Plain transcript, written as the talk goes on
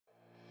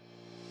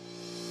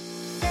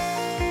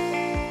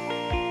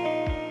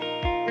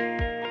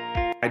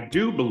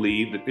do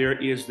believe that there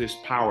is this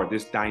power,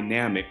 this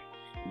dynamic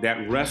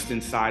that rests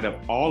inside of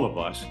all of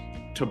us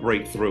to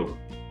break through,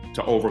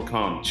 to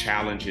overcome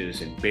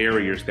challenges and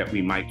barriers that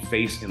we might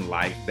face in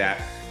life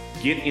that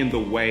get in the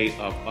way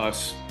of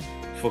us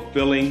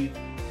fulfilling,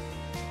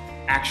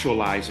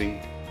 actualizing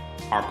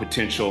our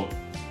potential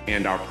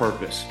and our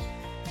purpose.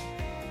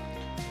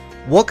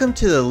 Welcome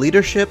to the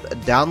Leadership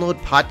Download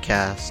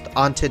Podcast.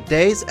 On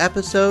today's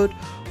episode,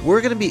 we're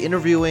going to be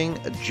interviewing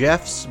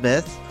Jeff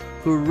Smith,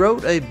 who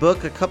wrote a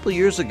book a couple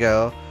years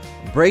ago,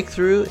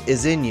 Breakthrough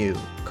is in You,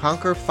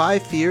 Conquer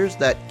 5 Fears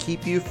That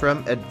Keep You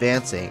from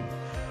Advancing.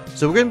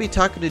 So we're going to be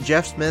talking to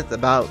Jeff Smith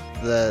about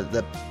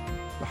the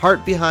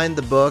heart behind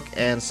the book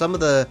and some of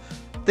the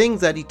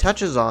things that he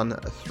touches on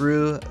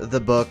through the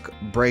book,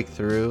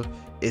 Breakthrough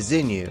is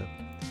in You.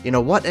 You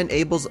know, what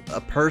enables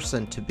a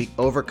person to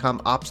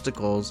overcome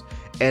obstacles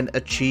and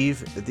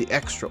achieve the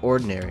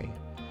extraordinary.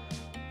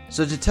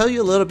 So to tell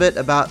you a little bit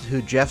about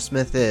who Jeff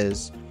Smith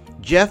is,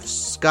 Jeff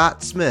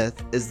Scott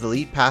Smith is the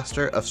lead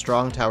pastor of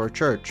Strong Tower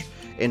Church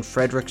in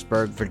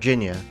Fredericksburg,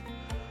 Virginia.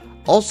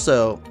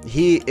 Also,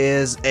 he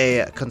is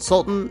a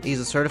consultant.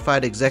 He's a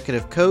certified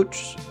executive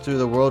coach through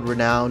the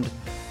world-renowned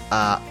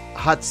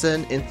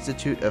Hudson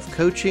Institute of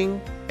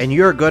Coaching. And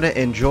you're going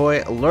to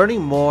enjoy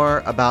learning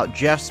more about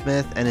Jeff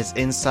Smith and his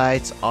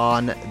insights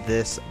on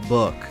this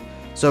book.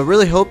 So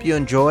really hope you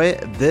enjoy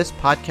this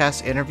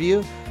podcast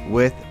interview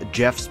with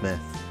Jeff Smith.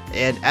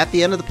 And at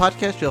the end of the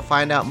podcast, you'll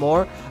find out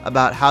more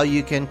about how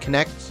you can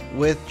connect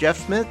with Jeff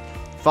Smith,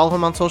 follow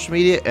him on social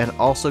media, and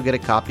also get a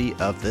copy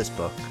of this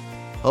book.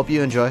 Hope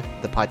you enjoy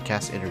the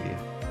podcast interview.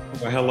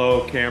 Well,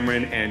 hello,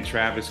 Cameron and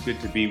Travis.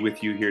 Good to be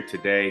with you here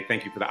today.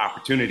 Thank you for the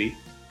opportunity,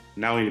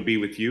 not only to be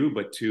with you,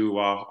 but to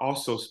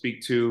also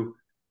speak to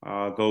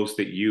those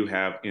that you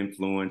have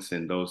influenced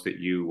and those that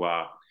you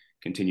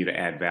continue to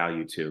add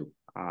value to.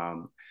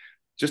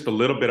 Just a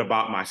little bit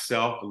about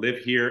myself. I live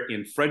here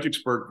in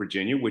Fredericksburg,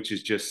 Virginia, which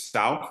is just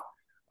south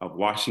of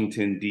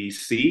Washington,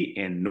 D.C.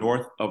 and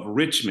north of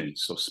Richmond.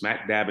 So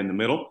smack dab in the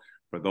middle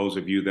for those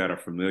of you that are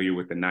familiar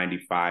with the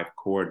 95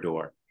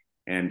 corridor.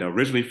 And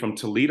originally from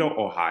Toledo,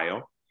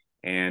 Ohio,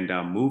 and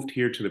moved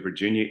here to the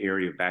Virginia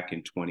area back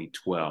in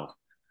 2012.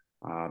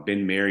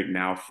 Been married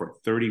now for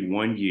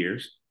 31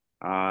 years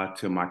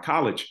to my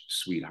college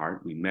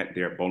sweetheart. We met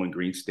there at Bowling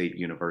Green State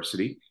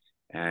University,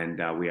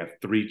 and we have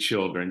 3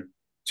 children,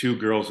 2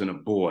 girls and a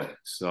boy.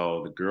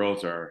 So the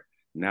girls are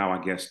now,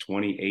 I guess,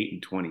 28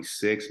 and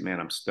 26. Man,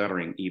 I'm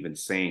stuttering even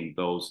saying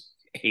those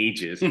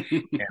ages. And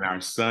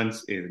our son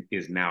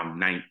is now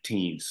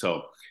 19.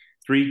 So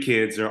 3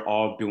 kids are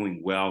all doing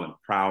well and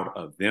proud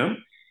of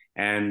them.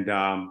 And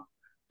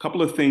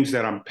couple of things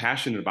that I'm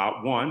passionate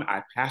about. One,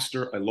 I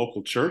pastor a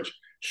local church,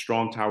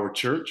 Strong Tower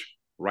Church,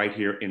 right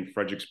here in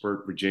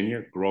Fredericksburg,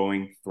 Virginia,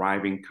 growing,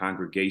 thriving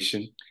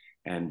congregation,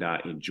 and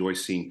enjoy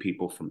seeing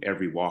people from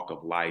every walk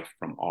of life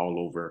from all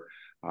over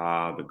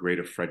the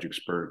greater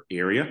Fredericksburg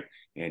area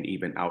and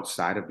even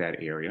outside of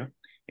that area,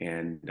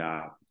 and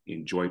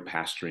enjoy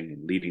pastoring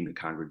and leading the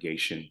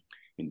congregation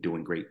and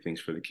doing great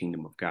things for the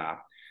kingdom of God.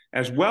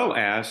 As well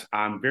as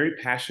I'm very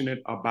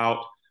passionate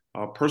about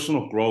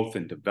personal growth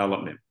and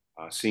development.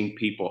 Seeing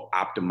people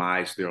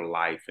optimize their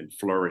life and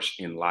flourish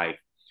in life.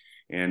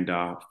 And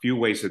a few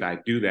ways that I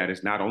do that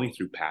is not only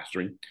through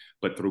pastoring,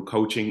 but through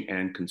coaching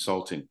and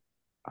consulting.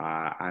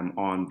 I'm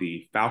on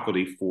the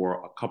faculty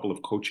for a couple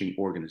of coaching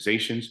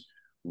organizations.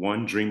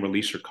 One, Dream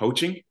Releaser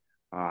Coaching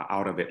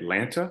out of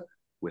Atlanta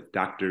with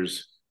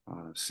doctors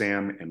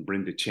Sam and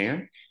Brenda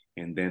Chan.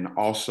 And then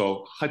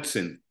also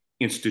Hudson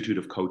Institute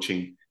of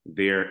Coaching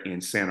there in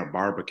Santa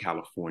Barbara,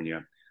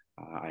 California.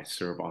 I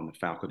serve on the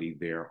faculty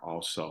there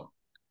also.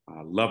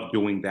 Love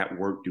doing that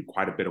work, do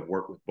quite a bit of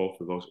work with both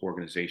of those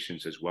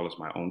organizations, as well as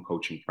my own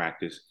coaching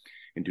practice,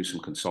 and do some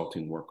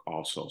consulting work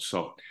also.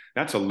 So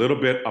that's a little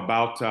bit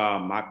about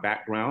my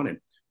background and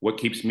what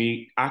keeps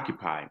me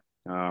occupied.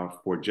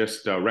 For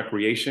just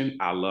recreation,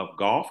 I love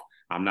golf.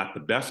 I'm not the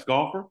best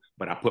golfer,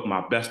 but I put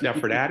my best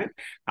effort at it.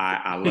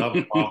 I love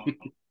golf,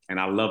 and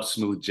I love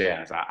smooth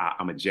jazz.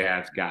 I'm a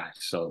jazz guy.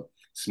 So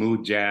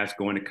smooth jazz,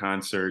 going to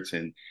concerts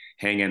and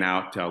hanging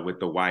out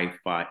with the wife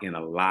in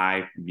a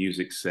live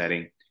music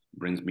setting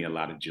brings me a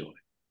lot of joy.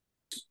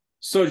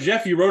 So,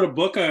 Jeff, you wrote a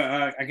book,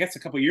 I guess a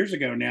couple of years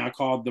ago now,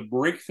 called The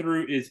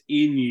Breakthrough is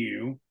in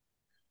You.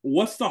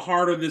 What's the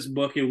heart of this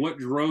book, and what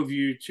drove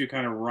you to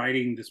kind of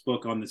writing this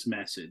book on this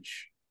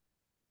message?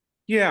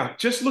 Yeah,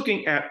 just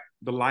looking at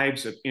the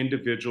lives of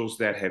individuals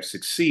that have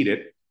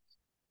succeeded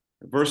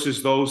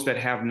versus those that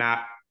have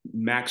not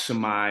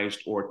maximized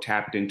or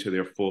tapped into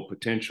their full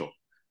potential.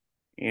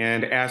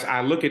 And as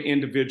I look at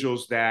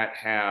individuals that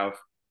have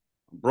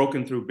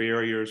broken through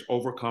barriers,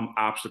 overcome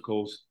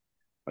obstacles,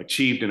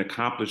 achieved and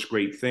accomplished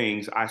great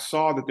things, I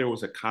saw that there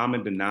was a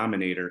common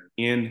denominator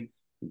in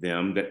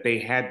them, that they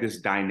had this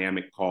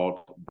dynamic called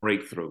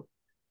breakthrough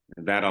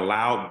that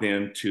allowed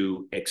them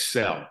to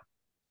excel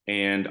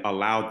and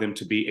allowed them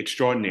to be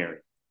extraordinary.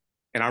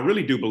 And I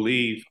really do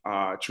believe,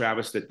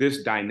 Travis, that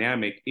this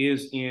dynamic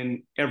is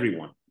in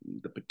everyone.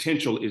 The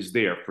potential is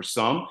there. For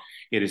some,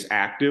 it is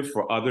active.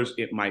 For others,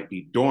 it might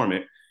be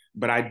dormant.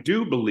 But I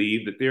do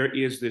believe that there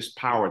is this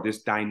power,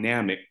 this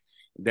dynamic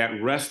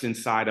that rests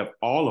inside of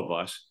all of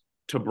us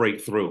to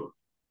break through,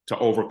 to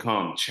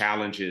overcome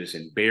challenges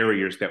and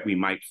barriers that we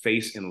might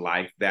face in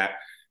life that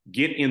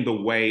get in the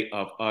way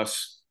of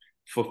us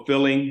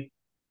fulfilling,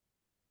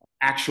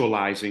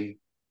 actualizing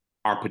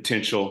our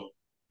potential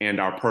and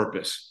our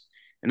purpose.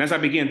 And as I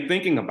began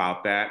thinking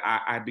about that,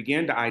 I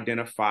began to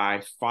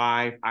identify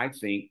 5, I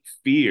think,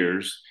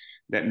 fears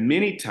that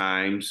many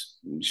times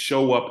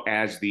show up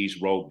as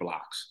these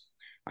roadblocks.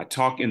 I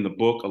talk in the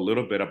book a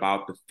little bit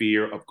about the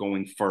fear of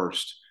going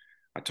first.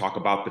 I talk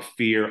about the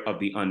fear of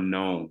the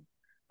unknown.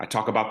 I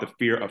talk about the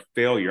fear of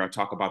failure. I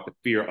talk about the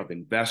fear of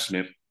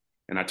investment.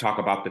 And I talk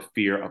about the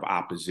fear of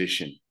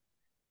opposition.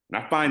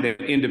 And I find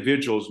that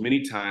individuals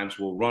many times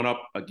will run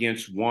up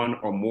against one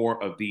or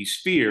more of these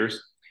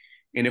fears.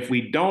 And if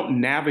we don't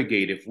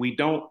navigate, if we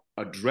don't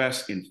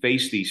address and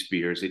face these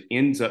fears, it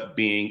ends up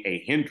being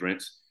a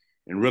hindrance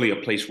and really a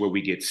place where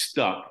we get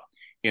stuck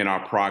in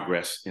our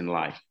progress in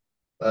life.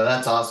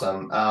 That's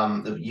awesome.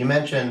 You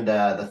mentioned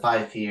the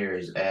 5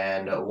 fears,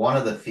 and one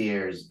of the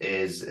fears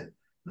is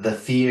the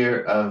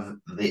fear of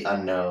the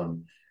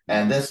unknown.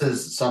 And this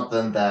is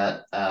something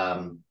that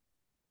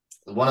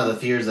one of the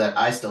fears that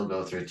I still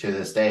go through to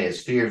this day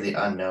is fear of the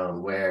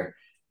unknown, where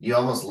you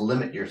almost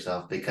limit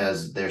yourself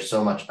because there's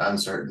so much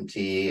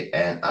uncertainty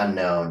and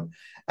unknown.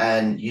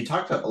 And you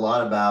talked a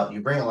lot about,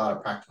 you bring a lot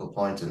of practical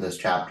points in this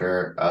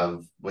chapter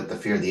with the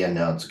fear of the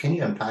unknown. So can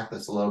you unpack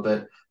this a little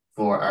bit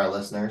for our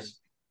listeners?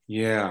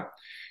 Yeah.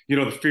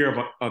 The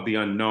fear of the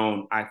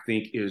unknown, I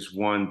think, is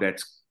one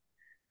that's,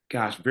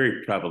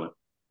 very prevalent,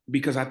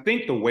 because I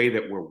think the way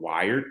that we're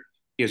wired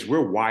is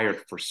we're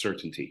wired for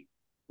certainty,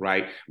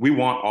 right? We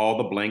want all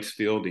the blanks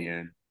filled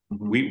in.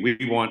 Mm-hmm. We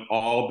want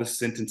all the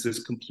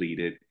sentences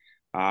completed.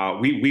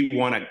 We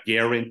want a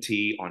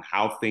guarantee on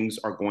how things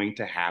are going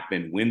to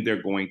happen, when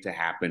they're going to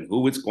happen,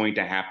 who it's going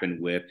to happen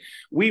with.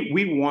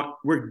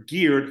 We're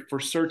geared for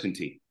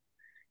certainty.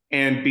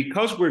 And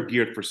because we're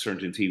geared for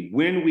certainty,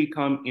 when we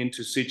come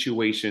into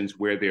situations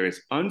where there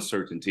is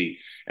uncertainty,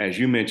 as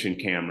you mentioned,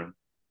 Cameron,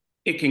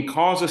 it can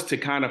cause us to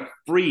kind of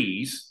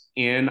freeze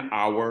in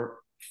our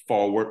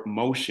forward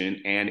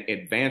motion and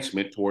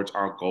advancement towards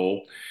our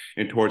goal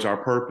and towards our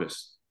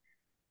purpose.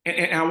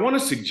 And I want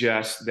to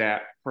suggest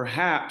that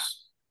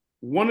perhaps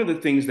one of the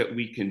things that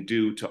we can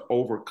do to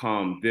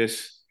overcome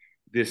this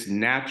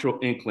natural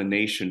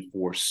inclination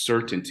for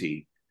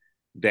certainty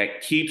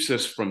that keeps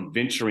us from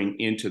venturing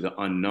into the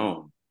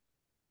unknown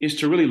is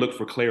to really look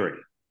for clarity.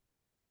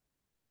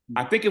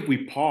 I think if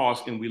we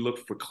pause and we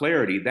look for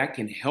clarity, that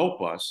can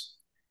help us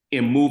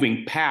in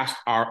moving past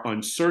our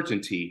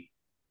uncertainty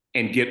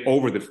and get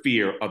over the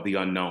fear of the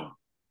unknown.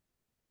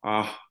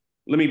 Let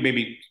me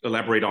maybe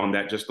elaborate on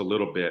that just a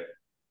little bit.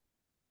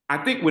 I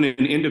think when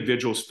an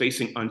individual is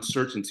facing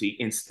uncertainty,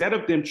 instead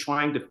of them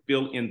trying to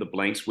fill in the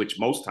blanks, which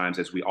most times,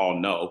 as we all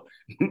know,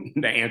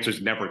 the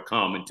answers never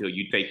come until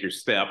you take your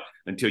step,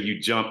 until you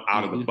jump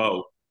out of the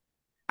boat,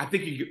 I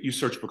think you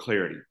search for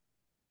clarity.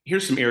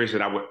 Here's some areas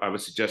that I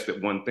would suggest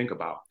that one think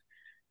about.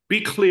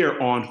 Be clear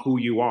on who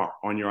you are,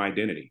 on your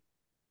identity.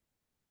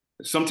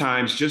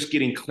 Sometimes just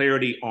getting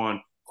clarity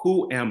on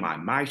who am I,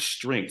 my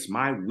strengths,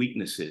 my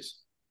weaknesses,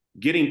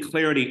 getting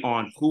clarity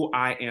on who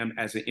I am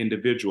as an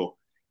individual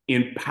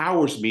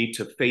empowers me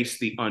to face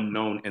the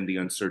unknown and the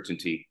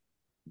uncertainty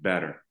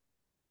better.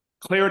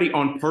 Clarity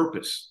on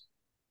purpose.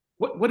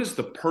 What is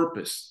the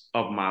purpose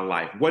of my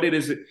life? What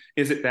is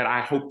it that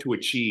I hope to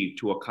achieve,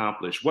 to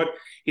accomplish? What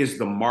is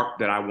the mark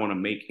that I want to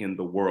make in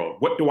the world?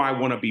 What do I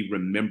want to be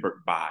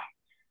remembered by?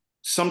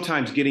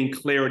 Sometimes getting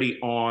clarity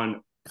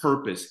on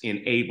purpose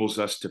enables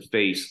us to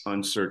face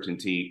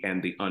uncertainty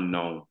and the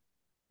unknown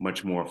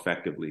much more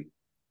effectively.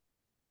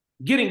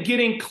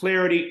 Getting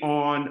clarity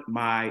on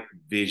my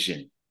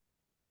vision.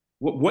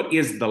 What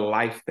is the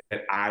life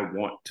that I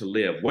want to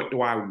live? What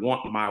do I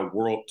want my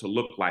world to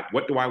look like?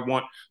 What do I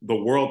want the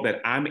world that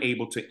I'm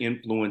able to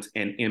influence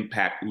and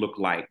impact look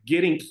like?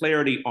 Getting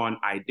clarity on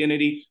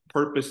identity,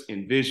 purpose,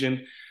 and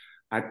vision,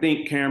 I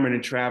think, Cameron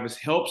and Travis,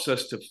 helps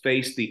us to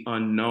face the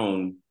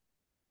unknown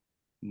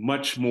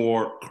much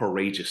more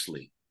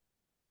courageously,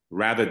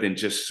 rather than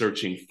just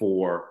searching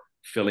for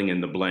filling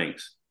in the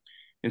blanks.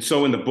 And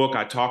so in the book,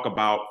 I talk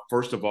about,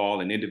 first of all,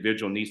 an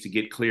individual needs to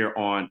get clear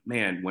on,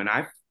 man, when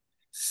I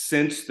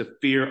sense the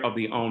fear of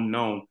the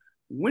unknown,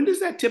 when does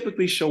that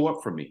typically show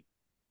up for me?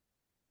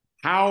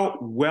 How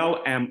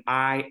well am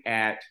I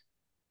at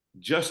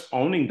just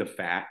owning the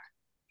fact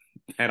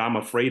that I'm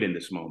afraid in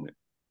this moment?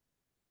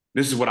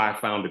 This is what I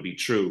found to be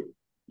true.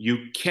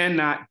 You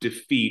cannot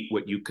defeat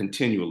what you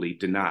continually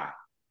deny.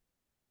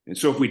 And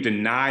so if we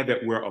deny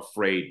that we're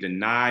afraid,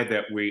 deny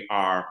that we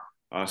are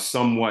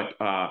somewhat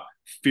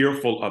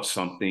fearful of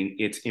something,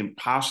 it's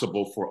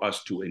impossible for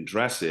us to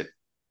address it.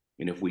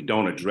 And if we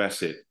don't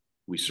address it,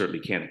 we certainly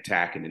can't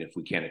attack it. And if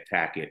we can't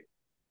attack it,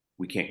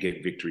 we can't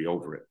get victory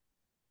over it.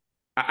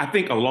 I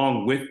think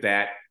along with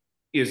that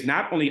is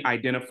not only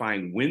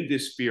identifying when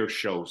this fear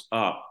shows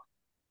up,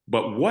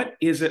 But what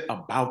is it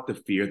about the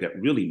fear that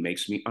really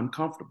makes me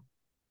uncomfortable?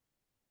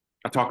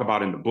 I talk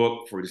about in the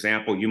book, for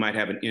example, you might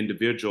have an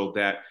individual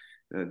that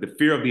the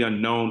fear of the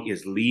unknown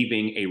is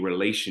leaving a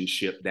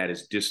relationship that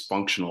is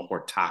dysfunctional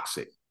or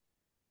toxic.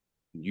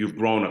 You've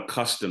grown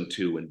accustomed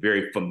to and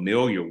very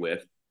familiar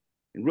with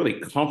and really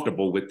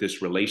comfortable with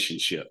this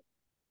relationship.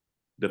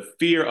 The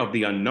fear of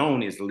the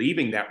unknown is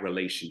leaving that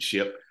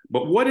relationship.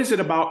 But what is it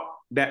about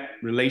that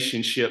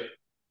relationship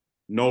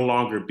no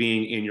longer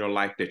being in your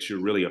life that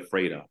you're really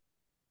afraid of?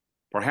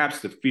 Perhaps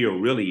the fear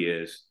really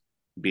is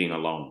being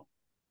alone.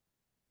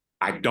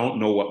 I don't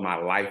know what my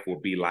life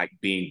will be like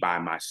being by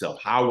myself.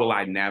 How will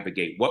I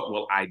navigate? What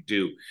will I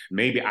do?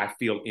 Maybe I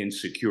feel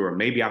insecure.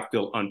 Maybe I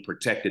feel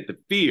unprotected. The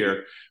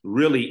fear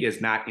really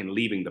is not in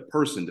leaving the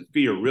person. The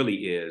fear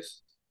really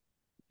is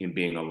in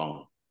being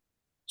alone.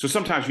 So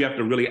sometimes you have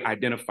to really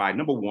identify,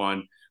 number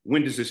one,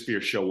 when does this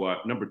fear show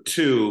up? Number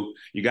two,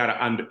 you got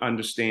to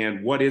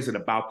understand what is it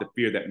about the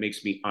fear that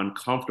makes me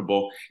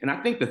uncomfortable? And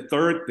I think the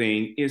third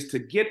thing is to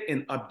get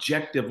an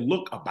objective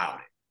look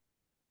about it.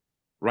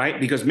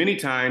 Right? Because many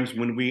times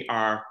when we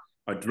are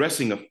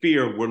addressing a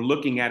fear, we're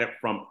looking at it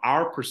from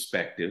our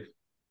perspective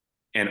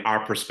and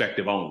our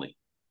perspective only.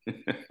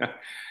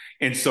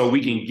 And so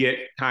we can get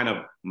kind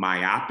of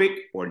myopic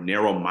or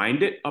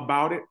narrow-minded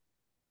about it.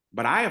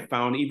 But I have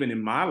found even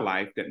in my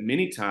life that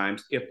many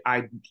times if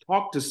I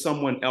talk to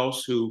someone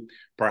else who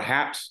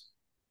perhaps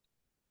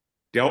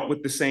dealt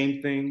with the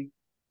same thing,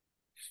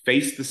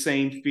 faced the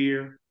same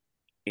fear,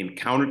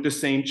 encountered the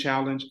same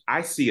challenge,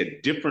 I see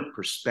a different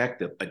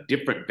perspective, a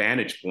different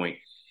vantage point,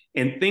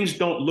 and things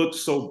don't look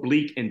so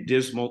bleak and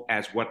dismal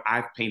as what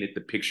I've painted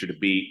the picture to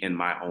be in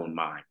my own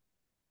mind.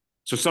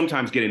 So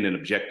sometimes getting an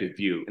objective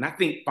view. And I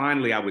think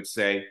finally, I would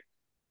say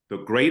the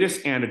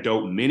greatest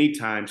antidote many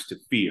times to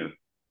fear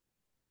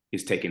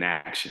is taking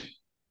action.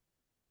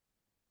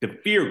 The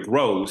fear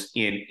grows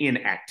in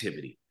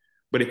inactivity.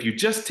 But if you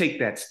just take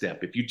that step,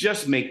 if you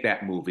just make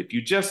that move, if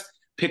you just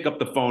pick up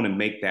the phone and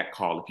make that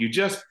call, if you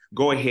just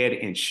go ahead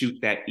and shoot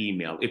that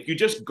email, if you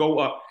just go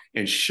up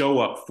and show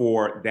up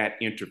for that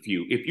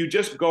interview, if you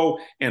just go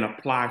and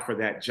apply for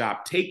that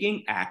job,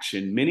 taking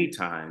action many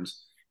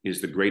times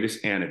is the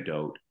greatest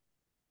antidote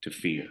to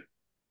fear.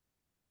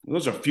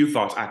 Those are a few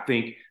thoughts I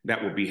think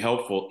that will be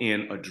helpful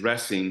in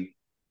addressing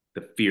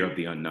the fear of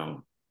the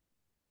unknown.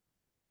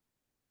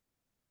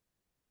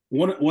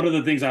 One of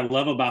the things I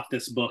love about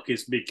this book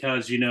is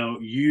because,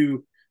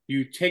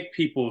 you take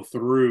people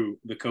through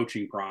the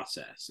coaching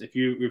process. If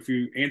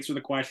you answer the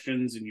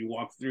questions and you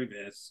walk through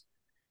this,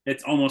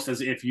 it's almost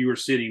as if you were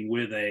sitting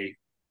with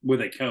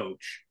a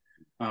coach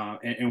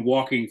and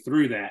walking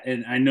through that.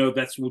 And I know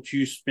that's what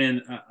you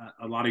spend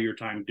a lot of your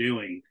time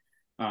doing,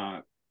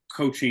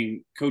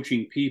 coaching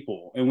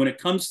people. And when it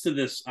comes to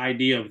this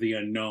idea of the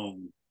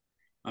unknown,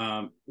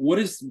 what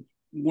is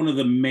one of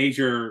the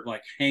major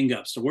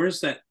hangups? So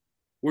where's that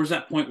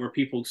point where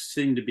people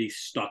seem to be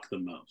stuck the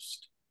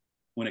most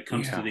when it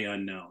comes to the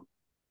unknown?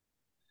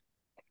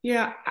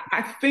 Yeah,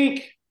 I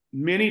think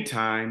many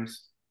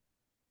times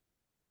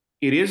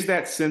it is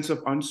that sense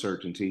of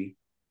uncertainty.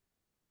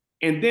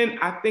 And then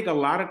I think a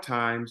lot of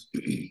times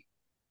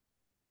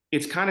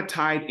it's kind of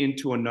tied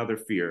into another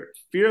fear.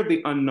 Fear of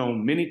the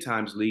unknown many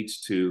times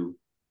leads to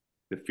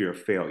the fear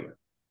of failure,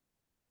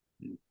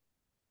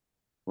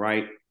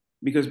 right?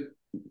 Because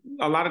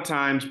a lot of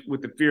times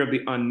with the fear of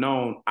the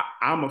unknown,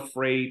 I'm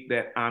afraid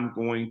that I'm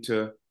going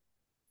to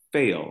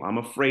fail. I'm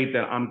afraid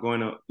that I'm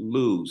going to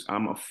lose.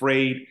 I'm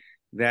afraid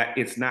that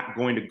it's not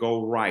going to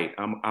go right.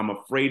 I'm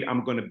afraid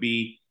I'm going to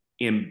be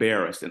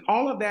embarrassed. And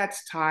all of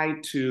that's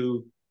tied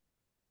to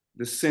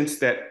the sense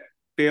that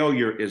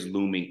failure is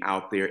looming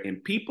out there,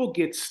 and people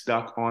get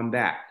stuck on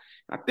that.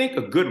 I think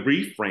a good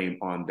reframe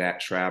on that,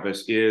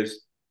 Travis,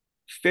 is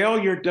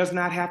failure does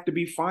not have to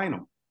be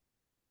final.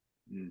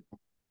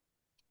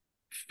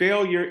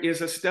 Failure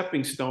is a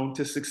stepping stone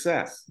to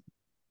success.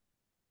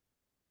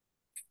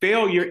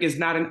 Failure is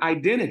not an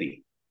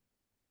identity.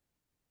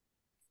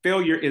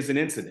 Failure is an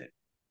incident.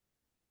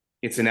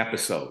 It's an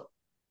episode.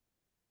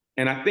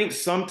 And I think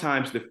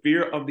sometimes the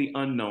fear of the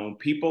unknown,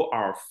 people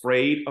are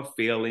afraid of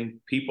failing.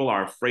 People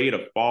are afraid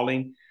of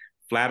falling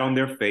flat on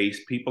their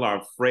face. People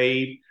are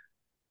afraid.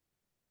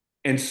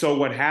 And so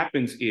what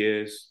happens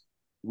is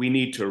we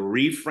need to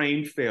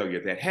reframe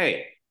failure that,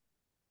 hey,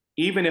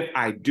 even if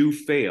I do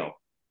fail,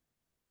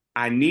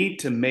 I need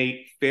to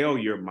make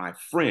failure my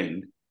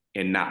friend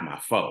and not my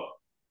foe.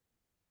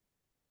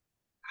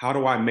 How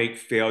do I make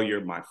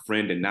failure my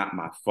friend and not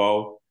my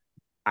foe?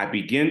 I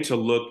begin to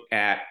look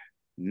at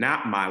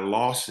not my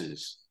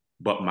losses,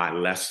 but my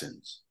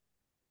lessons.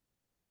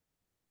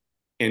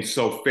 And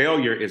so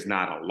failure is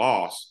not a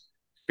loss.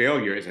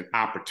 Failure is an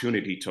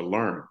opportunity to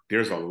learn.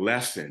 There's a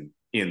lesson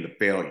in the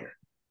failure.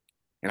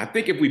 And I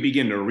think if we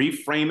begin to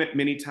reframe it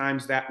many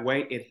times that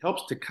way, it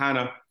helps to kind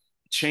of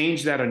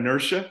change that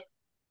inertia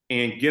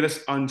and get us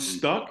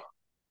unstuck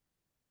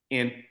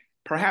and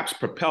perhaps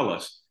propel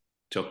us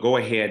to go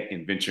ahead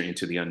and venture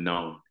into the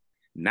unknown,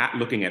 not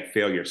looking at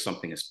failure as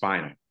something as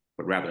final,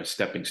 but rather a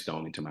stepping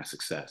stone into my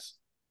success.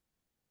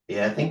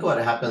 Yeah, I think what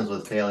happens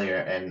with failure,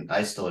 and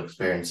I still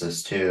experience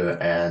this too,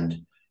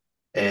 and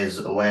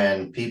is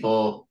when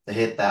people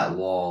hit that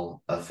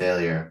wall of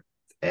failure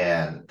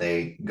and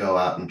they go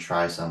out and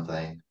try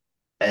something.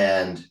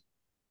 And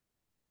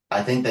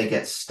I think they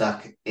get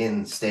stuck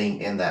in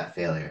staying in that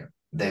failure.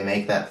 They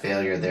make that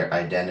failure their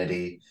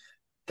identity.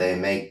 They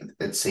make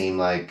it seem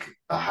like,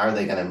 how are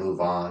they going to move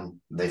on?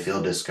 They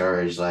feel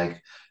discouraged,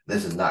 like,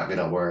 this is not going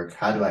to work.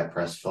 How do I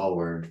press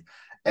forward?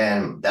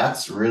 And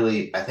that's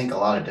really, I think, a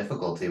lot of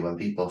difficulty when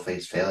people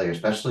face failure,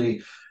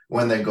 especially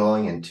when they're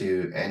going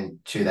into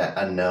that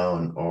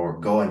unknown or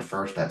going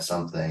first at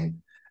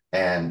something.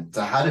 And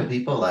so how do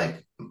people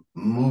like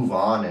move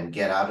on and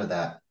get out of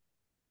that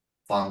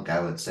funk, I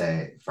would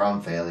say,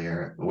 from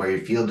failure, where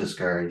you feel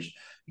discouraged,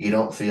 you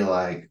don't feel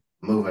like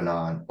moving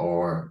on,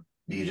 or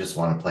you just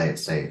want to play it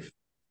safe?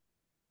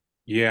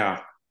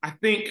 Yeah, I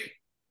think,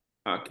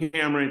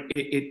 Cameron,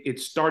 it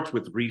starts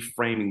with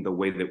reframing the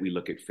way that we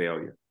look at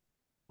failure.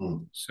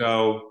 Hmm.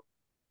 So,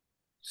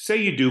 say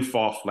you do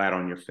fall flat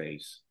on your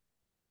face,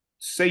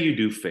 say you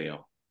do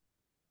fail.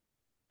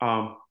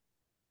 Um,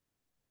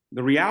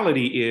 the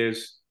reality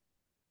is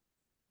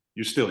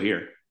you're still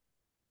here.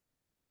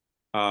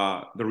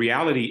 The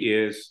reality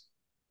is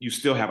you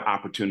still have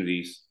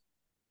opportunities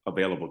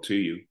available to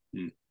you.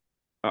 Mm.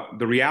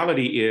 The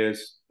reality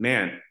is,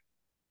 man,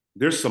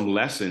 there's some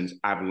lessons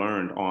I've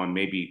learned on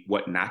maybe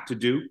what not to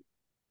do,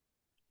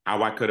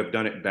 how I could have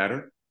done it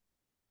better,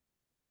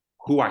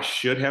 who I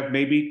should have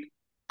maybe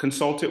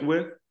consulted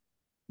with,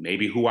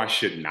 maybe who I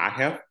should not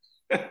have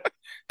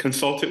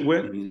consulted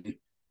with. Mm-hmm.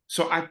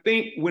 So I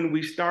think when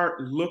we start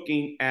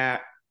looking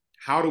at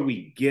how do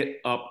we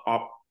get up,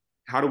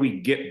 how do we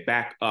get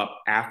back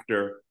up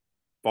after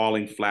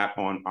falling flat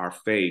on our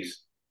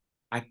face,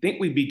 I think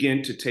we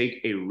begin to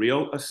take a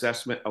real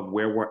assessment of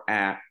where we're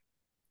at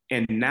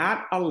and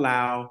not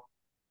allow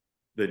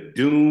the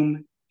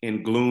doom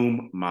and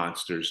gloom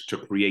monsters to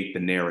create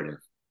the narrative.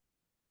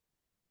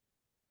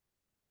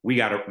 We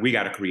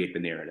gotta create the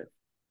narrative.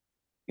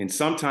 And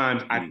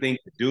sometimes I think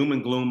the doom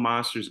and gloom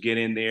monsters get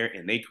in there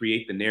and they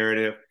create the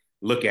narrative.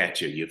 Look at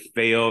you. You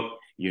failed.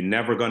 You're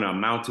never going to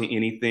amount to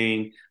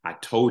anything. I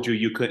told you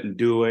you couldn't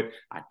do it.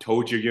 I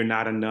told you you're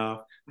not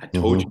enough. I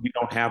told you Hmm. you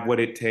don't have what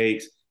it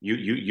takes.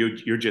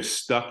 You're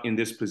just stuck in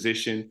this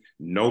position.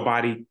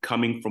 Nobody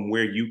coming from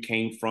where you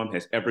came from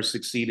has ever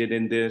succeeded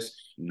in this.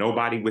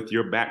 Nobody with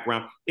your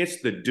background.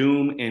 It's the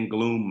doom and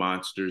gloom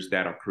monsters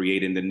that are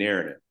creating the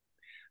narrative.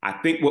 I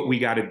think what we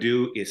got to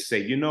do is say,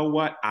 you know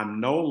what?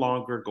 I'm no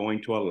longer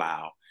going to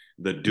allow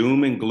the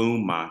doom and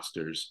gloom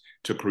monsters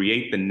to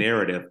create the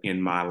narrative in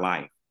my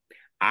life.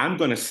 I'm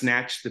going to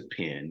snatch the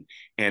pen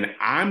and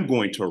I'm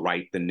going to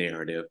write the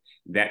narrative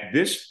that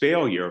this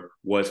failure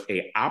was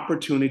an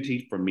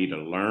opportunity for me to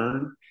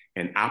learn,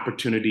 an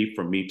opportunity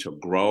for me to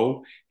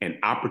grow, an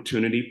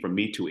opportunity for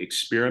me to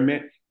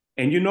experiment.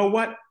 And you know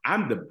what?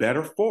 I'm the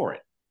better for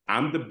it.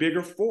 I'm the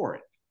bigger for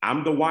it.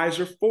 I'm the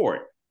wiser for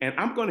it. And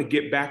I'm going to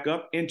get back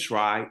up and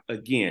try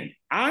again.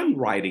 I'm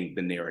writing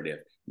the narrative,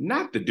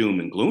 not the doom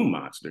and gloom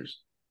monsters.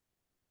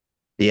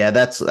 Yeah,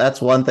 that's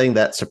one thing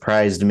that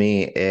surprised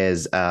me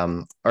is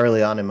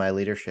early on in my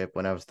leadership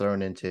when I was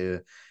thrown into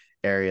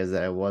areas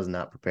that I was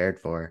not prepared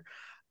for.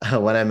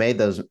 When I made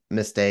those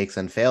mistakes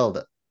and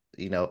failed,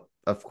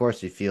 of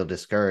course you feel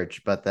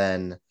discouraged, but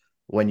then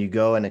when you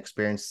go and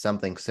experience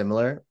something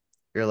similar,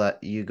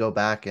 you go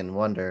back and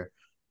wonder,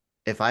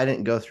 if I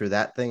didn't go through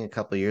that thing a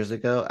couple years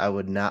ago, I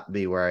would not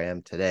be where I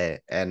am today.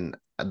 And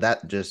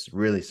that just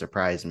really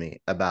surprised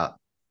me about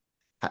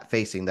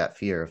facing that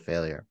fear of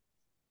failure.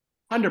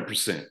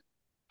 100%.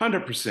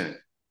 100%.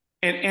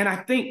 And I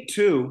think,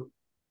 too,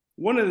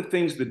 one of the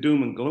things the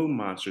doom and gloom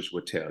monsters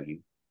will tell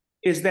you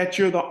is that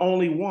you're the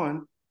only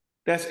one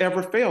that's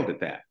ever failed at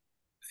that.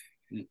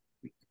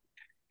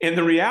 And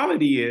the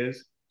reality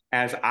is,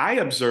 as I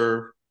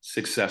observe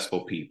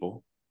successful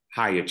people,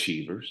 high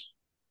achievers,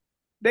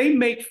 they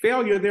make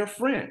failure their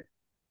friend.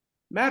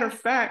 Matter of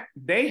fact,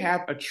 they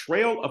have a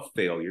trail of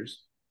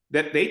failures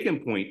that they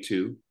can point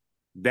to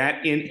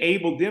that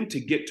enable them to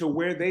get to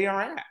where they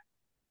are at.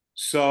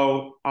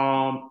 So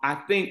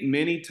I think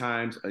many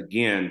times,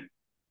 again,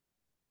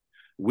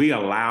 we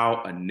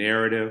allow a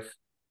narrative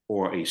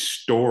or a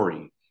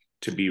story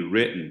to be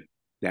written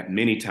that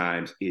many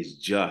times is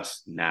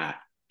just not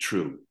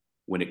true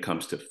when it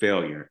comes to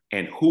failure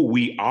and who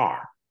we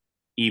are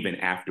even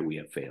after we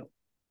have failed.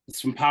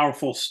 Some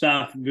powerful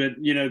stuff,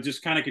 but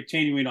just kind of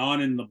continuing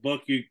on in the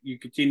book, you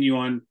continue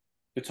on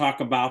to talk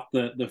about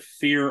the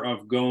fear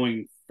of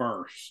going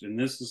first, and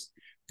this is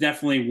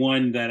definitely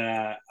one that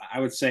I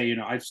would say,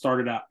 I've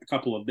started out a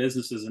couple of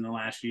businesses in the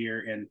last year,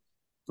 and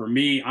for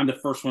me, I'm the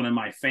first one in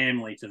my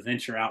family to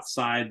venture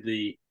outside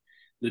the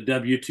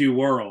W-2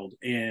 world,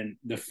 and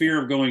the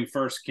fear of going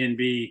first can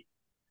be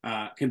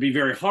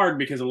very hard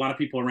because a lot of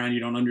people around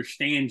you don't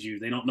understand you.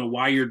 They don't know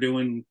why you're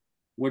doing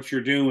what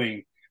you're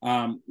doing.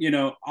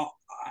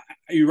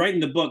 You write in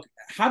the book,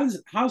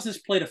 how's this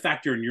played a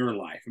factor in your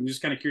life? I'm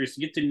just kind of curious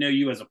to get to know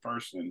you as a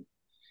person.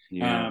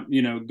 Yeah.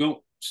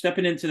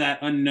 stepping into that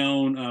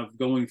unknown of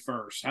going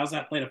first, how's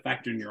that played a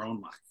factor in your own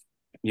life?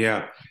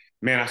 Yeah,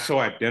 man, I so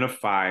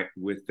identify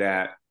with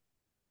that,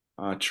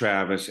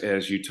 Travis,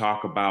 as you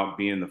talk about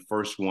being the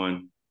first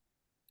one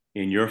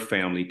in your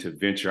family to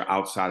venture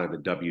outside of the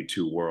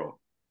W-2 world.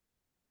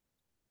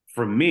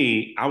 For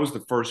me, I was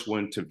the first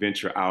one to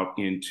venture out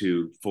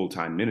into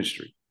full-time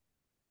ministry.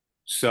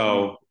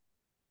 So,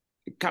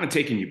 kind of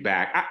taking you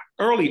back,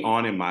 early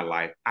on in my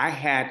life, I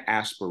had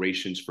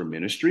aspirations for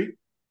ministry.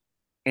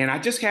 And I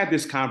just had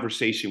this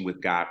conversation with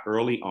God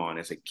early on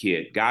as a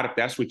kid. God, if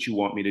that's what you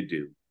want me to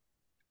do,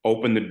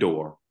 open the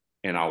door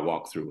and I'll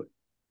walk through it.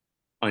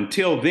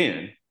 Until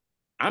then,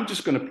 I'm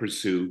just going to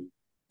pursue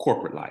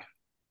corporate life.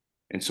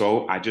 And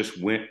so I just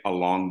went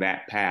along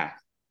that path,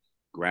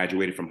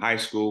 graduated from high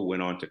school,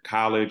 went on to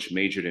college,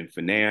 majored in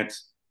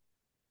finance.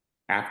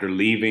 After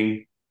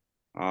leaving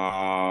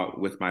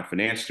with my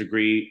finance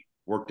degree,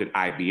 worked at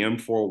IBM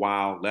for a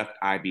while, left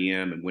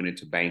IBM and went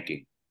into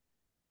banking,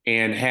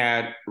 and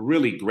had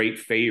really great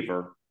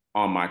favor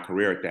on my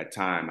career at that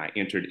time. I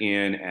entered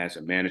in as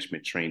a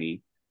management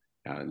trainee,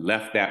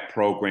 left that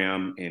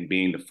program, and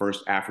being the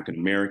first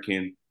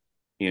African-American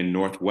in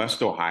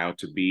Northwest Ohio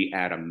to be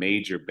at a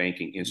major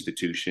banking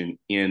institution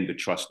in the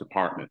trust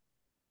department.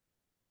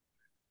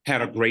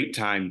 Had a great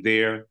time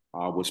there,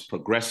 was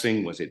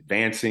progressing, was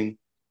advancing.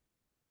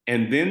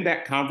 And then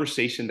that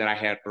conversation that I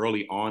had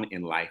early on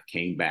in life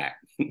came back.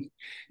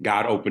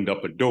 God opened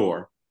up a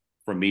door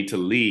for me to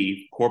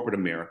leave corporate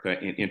America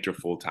and enter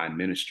full-time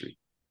ministry.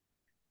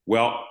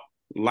 Well,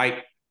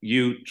 like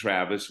you,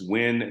 Travis,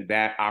 when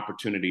that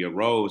opportunity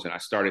arose and I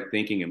started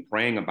thinking and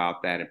praying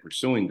about that and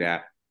pursuing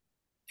that,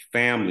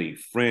 family,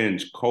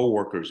 friends,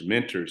 coworkers,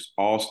 mentors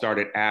all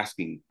started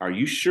asking, are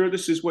you sure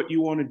this is what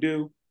you want to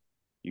do?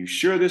 You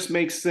sure this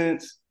makes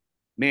sense?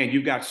 Man,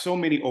 you've got so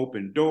many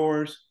open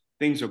doors.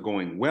 Things are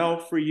going well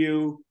for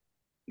you.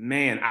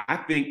 Man, I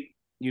think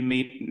you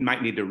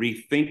might need to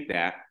rethink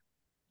that.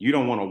 You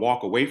don't want to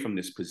walk away from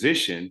this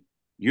position.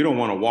 You don't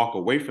want to walk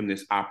away from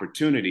this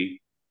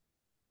opportunity.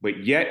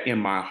 But yet in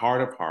my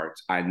heart of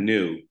hearts, I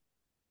knew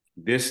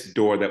this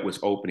door that was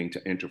opening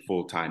to enter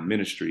full-time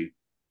ministry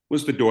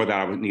was the door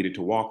that I needed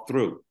to walk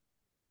through.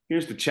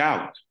 Here's the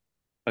challenge.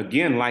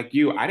 Again, like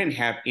you, I didn't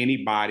have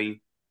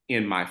anybody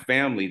in my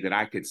family that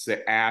I could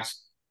ask,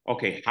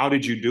 okay, how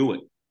did you do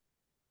it?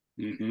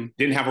 Mm-hmm.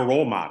 Didn't have a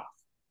role model.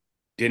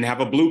 Didn't have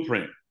a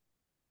blueprint.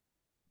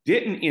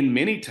 Didn't, in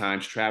many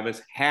times,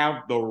 Travis,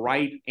 have the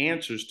right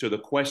answers to the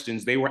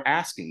questions they were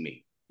asking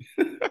me.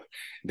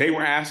 They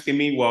were asking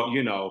me, well,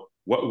 you know,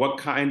 what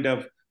kind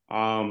of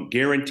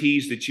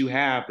guarantees that you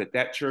have that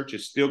that church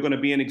is still going to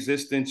be in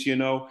existence, you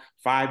know,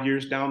 5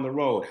 years down the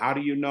road? How do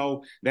you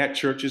know that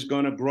church is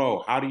going to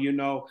grow? How do you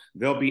know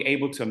they'll be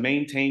able to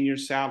maintain your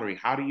salary?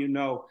 How do you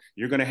know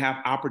you're going to have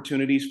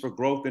opportunities for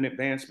growth and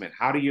advancement?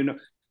 How do you know?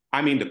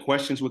 I mean, the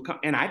questions would come,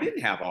 and I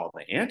didn't have all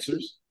the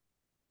answers.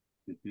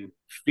 Mm-hmm.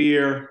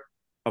 Fear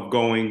of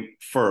going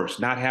first,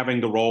 not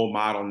having the role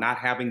model, not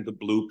having the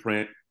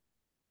blueprint.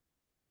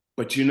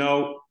 But you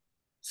know,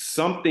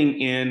 something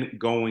in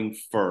going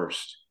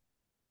first,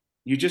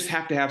 you just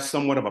have to have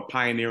somewhat of a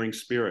pioneering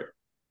spirit.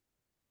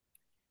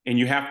 And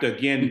you have to,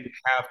 again,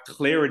 have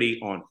clarity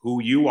on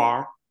who you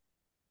are,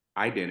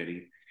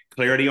 identity,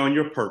 clarity on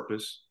your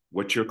purpose,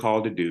 what you're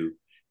called to do,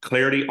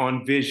 clarity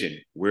on vision,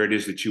 where it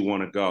is that you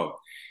want to go.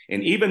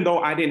 And even though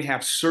I didn't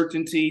have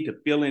certainty to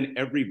fill in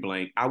every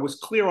blank, I was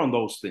clear on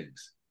those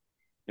things.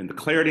 And the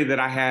clarity that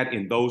I had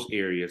in those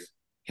areas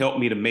helped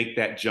me to make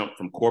that jump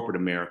from corporate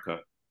America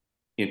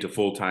into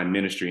full-time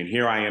ministry. And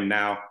here I am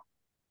now.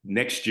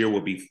 Next year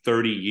will be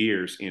 30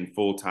 years in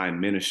full-time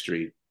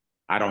ministry.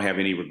 I don't have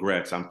any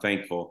regrets. I'm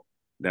thankful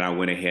that I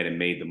went ahead and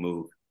made the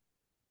move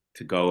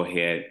to go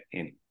ahead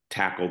and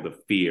tackle the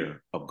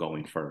fear of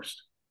going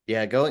first.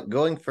 Yeah,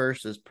 going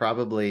first is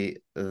probably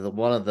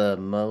one of the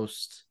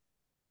most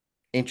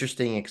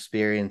interesting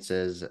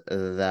experiences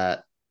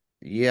that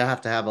you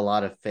have to have a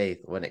lot of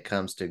faith when it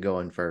comes to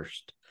going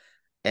first.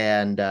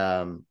 And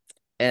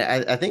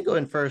I think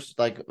going first,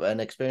 like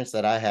an experience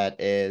that I had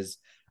is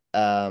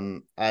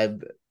I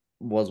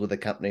was with a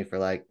company for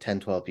like 10,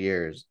 12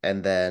 years.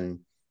 And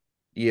then,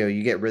 you know,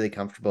 you get really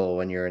comfortable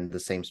when you're in the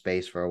same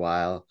space for a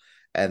while.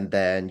 And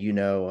then, you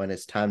know, when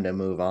it's time to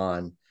move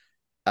on,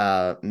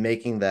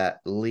 making that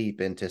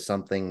leap into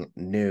something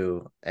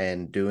new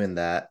and doing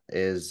that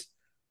is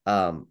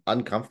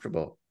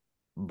uncomfortable.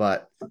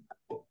 But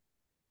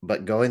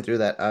going through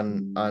that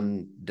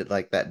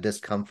like that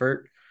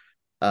discomfort,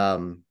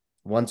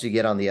 once you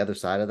get on the other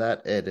side of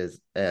that, it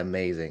is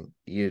amazing.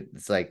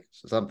 It's like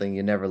something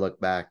you never look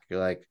back.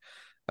 You're like,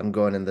 I'm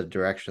going in the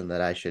direction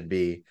that I should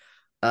be.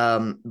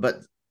 But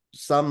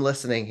some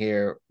listening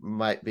here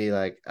might be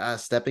like,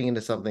 stepping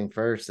into something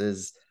first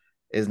is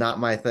not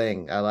my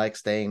thing. I like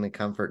staying in the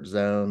comfort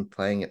zone,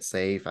 playing it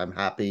safe. I'm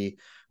happy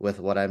with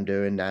what I'm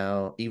doing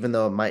now, even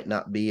though it might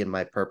not be in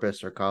my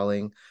purpose or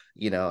calling.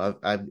 You know,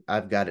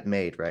 I've got it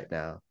made right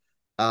now.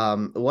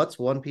 What's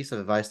one piece of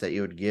advice that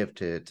you would give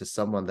to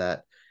someone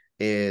that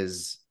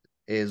is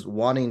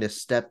wanting to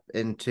step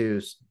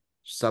into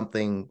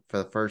something for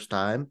the first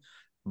time,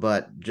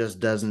 but just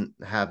doesn't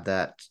have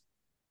that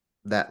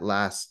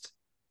last,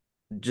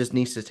 just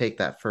needs to take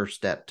that first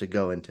step to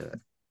go into it?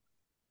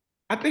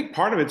 I think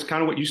part of it's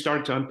kind of what you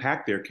started to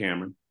unpack there,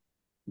 Cameron,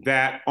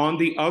 that on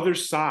the other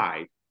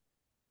side,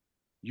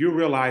 you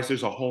realize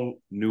there's a whole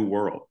new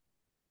world.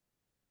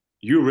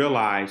 You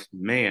realize,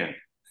 man,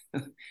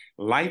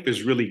 life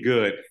is really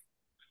good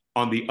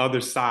on the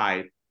other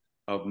side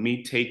of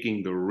me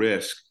taking the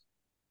risk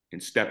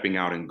and stepping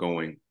out and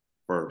going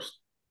first.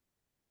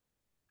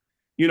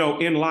 You know,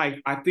 in life,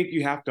 I think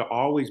you have to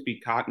always be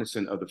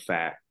cognizant of the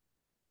fact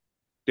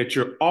that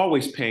you're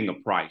always paying a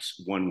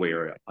price one way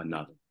or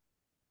another,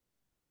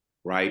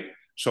 right?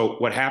 So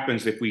what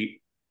happens if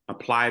we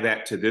apply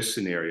that to this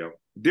scenario?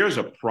 There's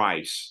a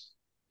price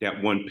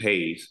that one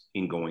pays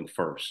in going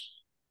first,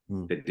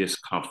 the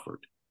discomfort,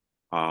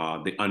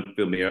 the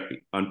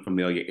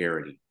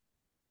unfamiliarity.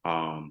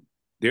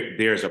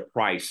 There's a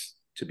price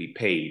to be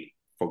paid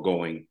for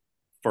going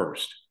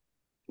first,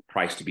 a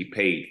price to be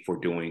paid for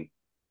doing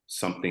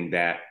something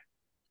that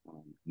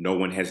no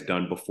one has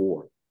done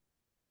before.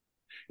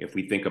 If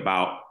we think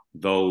about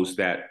those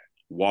that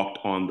walked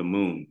on the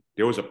moon,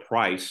 there was a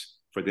price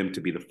for them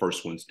to be the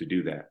first ones to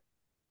do that.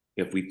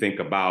 If we think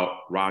about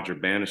Roger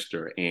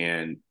Bannister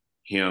and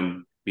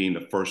him being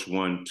the first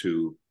one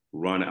to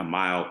run a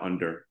mile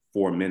under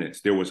 4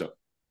 minutes, there was a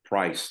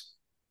price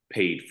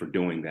paid for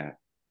doing that.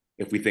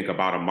 If we think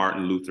about a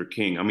Martin Luther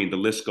King, I mean, the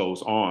list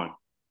goes on.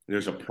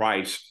 There's a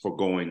price for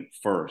going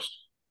first.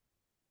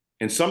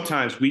 And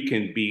sometimes we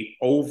can be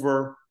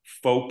over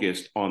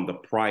focused on the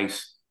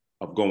price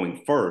of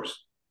going first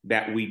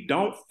that we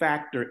don't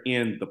factor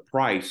in the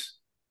price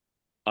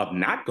of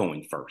not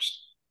going first.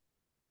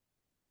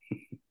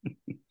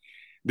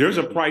 There's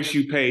a price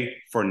you pay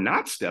for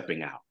not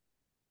stepping out.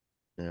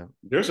 Yeah.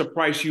 There's a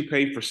price you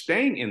pay for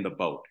staying in the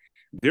boat.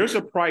 There's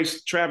a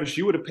price, Travis,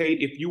 you would have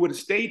paid if you would have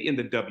stayed in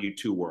the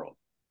W-2 world.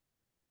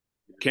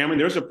 Cameron,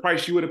 there's a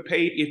price you would have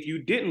paid if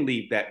you didn't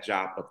leave that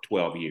job of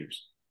 12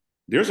 years.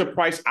 There's a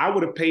price I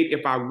would have paid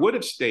if I would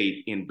have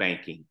stayed in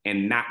banking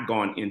and not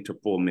gone into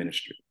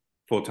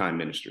full-time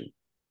ministry.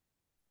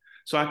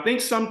 So I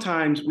think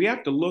sometimes we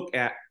have to look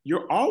at,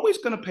 you're always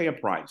going to pay a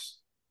price.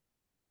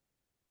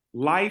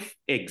 Life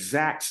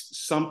exacts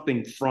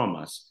something from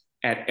us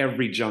at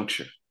every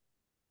juncture.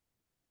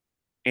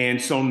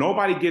 And so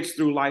nobody gets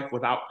through life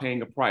without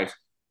paying a price.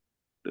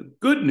 The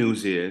good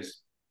news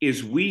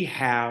is we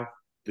have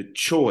the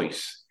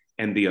choice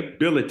and the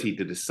ability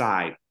to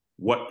decide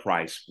what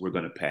price we're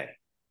going to pay.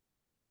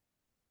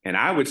 And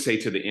I would say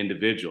to the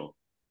individual,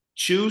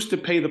 choose to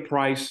pay the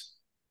price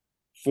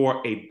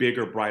for a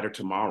bigger, brighter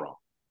tomorrow.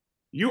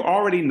 You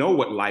already know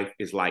what life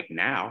is like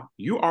now.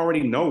 You already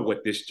know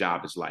what this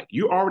job is like.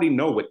 You already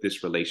know what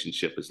this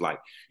relationship is like.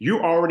 You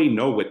already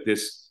know what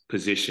this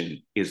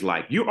position is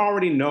like. You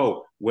already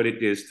know what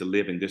it is to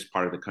live in this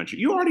part of the country.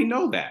 You already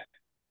know that.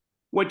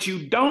 What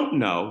you don't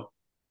know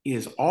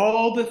is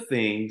all the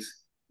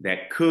things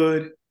that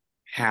could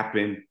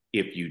happen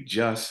if you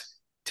just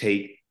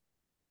take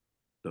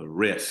the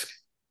risk,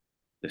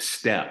 the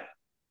step,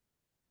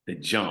 the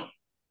jump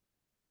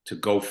to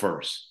go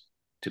first,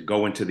 to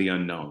go into the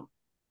unknown.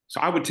 So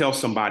I would tell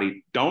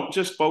somebody, don't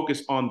just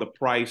focus on the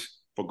price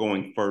for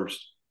going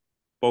first,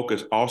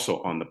 focus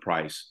also on the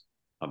price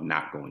of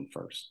not going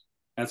first.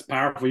 That's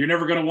powerful. You're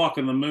never going to walk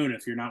on the moon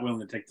if you're not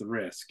willing to take the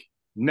risk.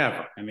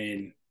 Never. I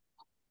mean,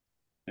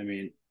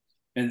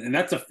 and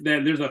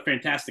there's a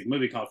fantastic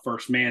movie called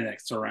First Man that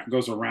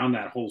goes around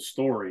that whole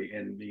story,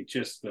 and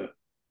just the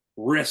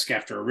risk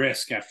after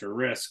risk after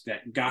risk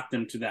that got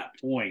them to that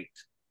point.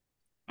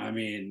 I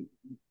mean,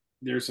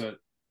 there's a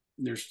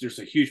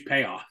huge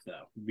payoff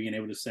though, being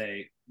able to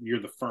say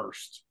you're the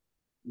first,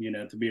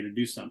 to be able to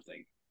do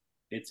something.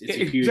 It's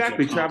a huge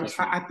exactly, Travis.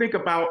 I think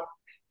about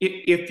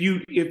if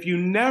you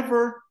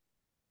never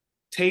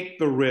take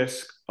the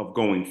risk of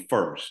going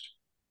first,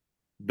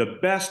 the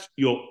best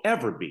you'll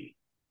ever be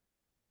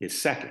is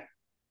second.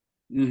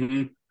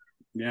 Mm-hmm.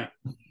 Yeah.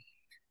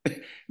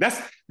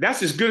 That's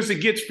as good as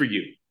it gets for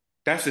you.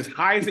 That's as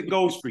high as it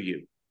goes for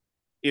you.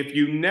 If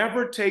you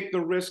never take the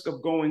risk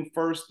of going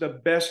first, the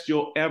best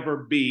you'll ever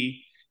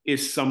be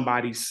is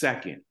somebody's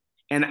second.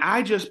 And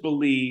I just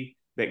believe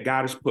that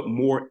God has put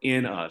more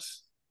in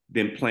us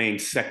than playing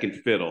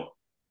second fiddle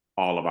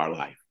all of our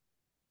life.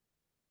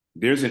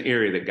 There's an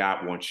area that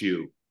God wants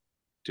you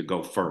to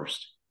go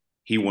first.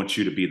 He wants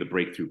you to be the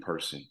breakthrough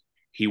person.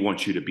 He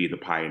wants you to be the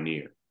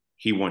pioneer.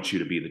 He wants you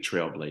to be the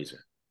trailblazer.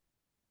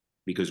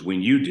 Because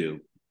when you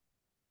do,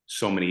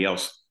 so many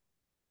else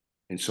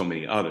and so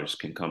many others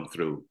can come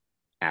through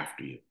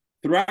after you.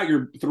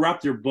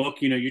 Throughout your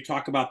book, you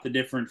talk about the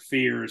different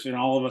fears, and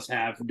all of us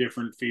have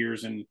different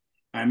fears. And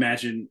I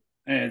imagine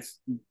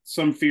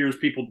some fears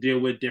people deal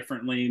with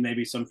differently.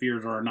 Maybe some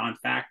fears are a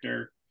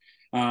non-factor.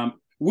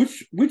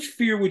 Which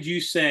fear would you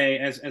say,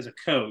 as a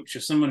coach,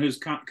 as someone who's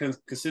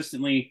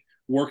consistently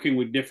working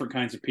with different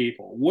kinds of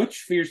people, which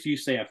fears do you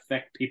say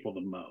affect people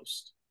the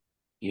most?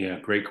 Yeah,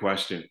 great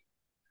question.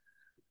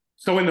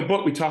 So in the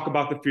book, we talk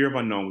about the fear of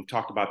unknown. We've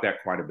talked about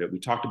that quite a bit. We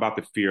talked about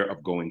the fear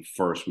of going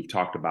first. We've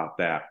talked about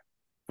that.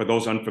 For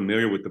those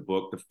unfamiliar with the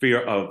book, the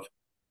fear of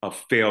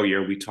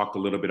failure, we talked a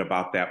little bit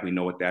about that. We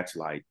know what that's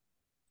like.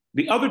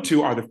 The other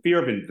two are the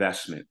fear of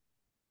investment.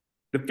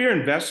 The fear of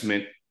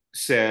investment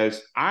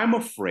says, I'm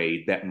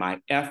afraid that my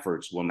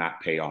efforts will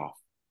not pay off.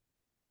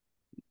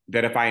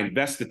 That if I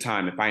invest the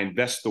time, if I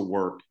invest the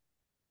work,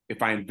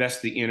 if I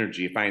invest the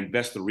energy, if I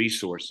invest the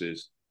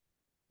resources,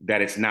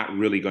 that it's not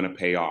really going to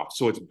pay off.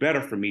 So it's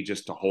better for me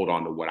just to hold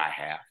on to what I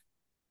have.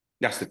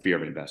 That's the fear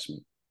of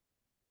investment.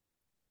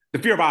 The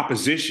fear of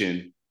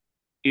opposition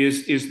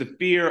is the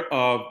fear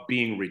of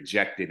being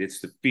rejected. It's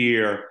the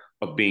fear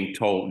of being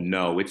told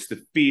no. It's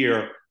the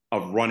fear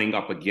of running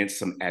up against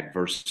some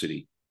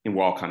adversity. And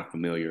we're all kind of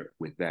familiar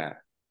with that.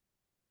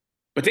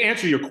 But to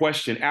answer your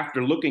question,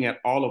 after looking at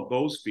all of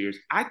those fears,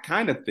 I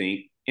kind of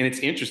think, and it's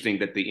interesting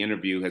that the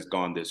interview has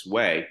gone this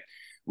way,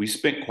 we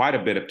spent quite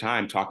a bit of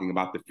time talking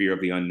about the fear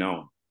of the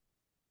unknown.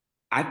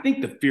 I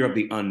think the fear of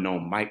the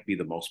unknown might be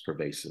the most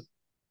pervasive.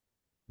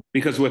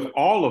 Because with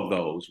all of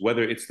those,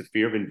 whether it's the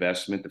fear of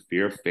investment, the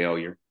fear of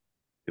failure,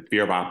 the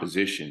fear of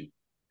opposition,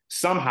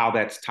 somehow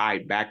that's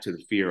tied back to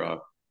the fear of,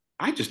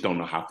 I just don't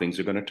know how things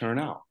are going to turn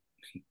out.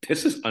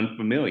 This is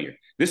unfamiliar.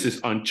 This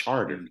is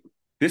uncharted.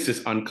 This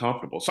is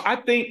uncomfortable. So I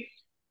think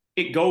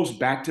it goes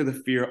back to the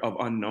fear of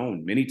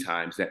unknown many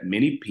times that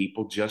many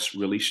people just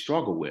really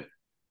struggle with.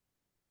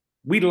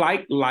 We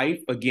like life,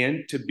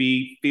 again, to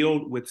be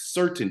filled with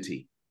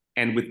certainty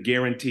and with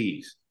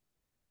guarantees.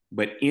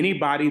 But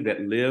anybody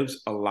that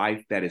lives a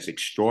life that is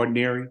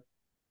extraordinary,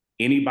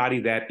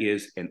 anybody that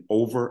is an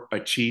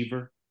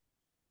overachiever,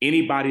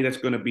 anybody that's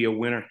going to be a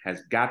winner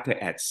has got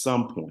to, at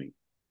some point,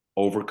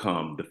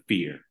 overcome the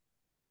fear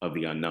of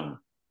the unknown.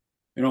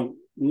 You know,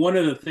 one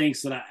of the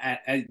things that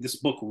this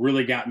book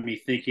really got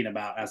me thinking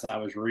about as I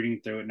was reading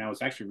through it, and I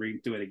was actually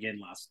reading through it again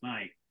last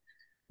night,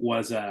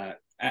 was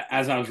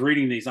as I was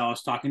reading these, I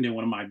was talking to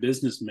one of my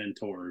business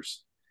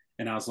mentors,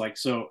 and I was like,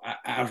 so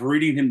I was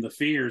reading him the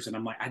fears, and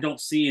I'm like, I don't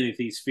see any of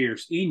these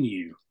fears in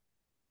you.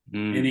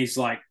 And he's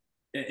like,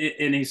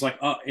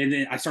 oh, and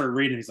then I started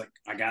reading. He's like,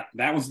 I got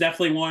that one's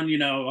definitely one,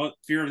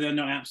 fear of the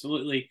unknown,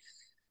 absolutely.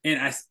 And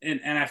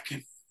I've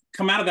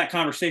come out of that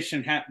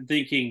conversation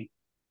thinking,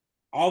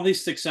 all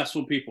these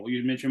successful people,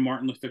 you mentioned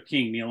Martin Luther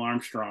King, Neil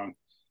Armstrong,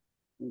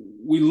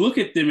 we look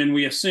at them and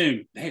we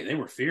assume, hey, they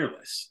were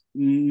fearless.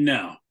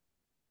 No,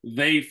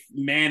 they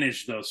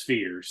managed those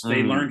fears.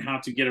 They learned how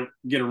to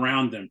get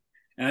around them.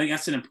 And I think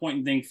that's an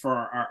important thing for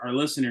our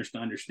listeners to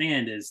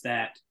understand, is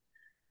that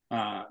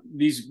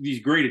these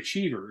great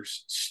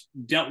achievers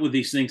dealt with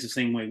these things the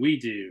same way we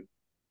do.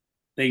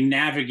 They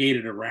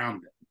navigated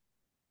around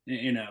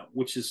them,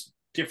 which is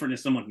different than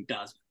someone who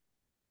doesn't.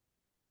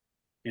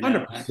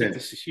 100%. I think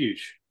this is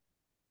huge.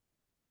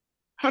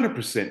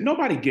 100%.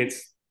 Nobody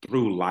gets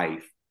through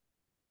life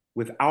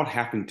without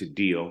having to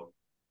deal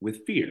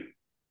with fear.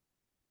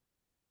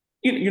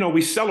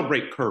 We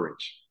celebrate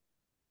courage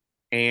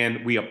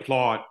and we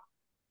applaud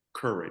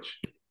courage.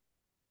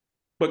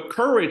 But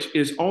courage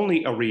is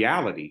only a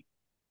reality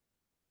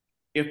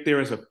if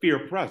there is a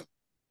fear present.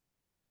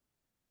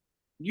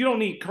 You don't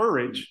need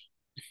courage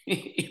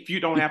if you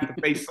don't have to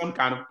face some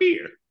kind of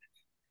fear.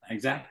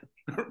 Exactly.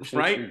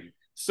 Right?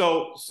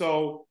 So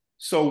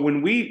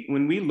when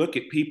we look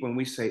at people and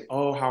we say,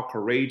 oh, how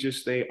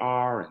courageous they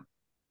are, and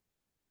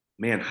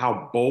man,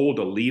 how bold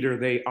a leader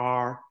they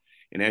are.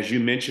 And as you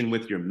mentioned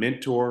with your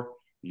mentor,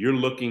 you're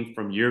looking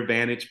from your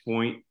vantage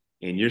point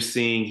and you're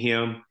seeing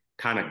him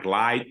kind of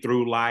glide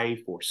through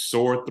life or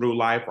soar through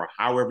life, or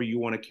however you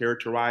want to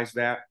characterize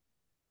that.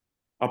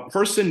 A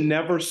person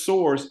never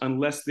soars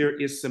unless there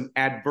is some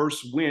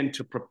adverse wind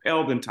to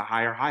propel them to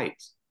higher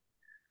heights.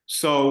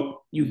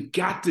 So you've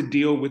got to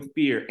deal with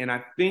fear. And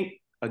I think,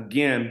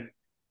 again,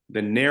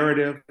 the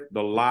narrative,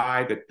 the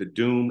lie that the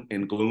doom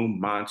and gloom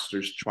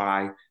monsters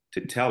try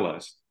to tell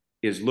us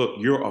is, look,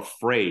 you're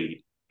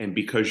afraid. And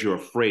because you're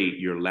afraid,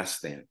 you're less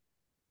than.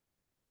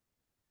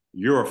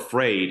 You're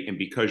afraid. And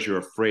because you're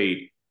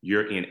afraid,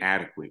 you're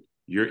inadequate.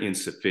 You're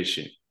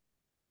insufficient.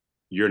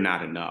 You're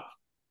not enough.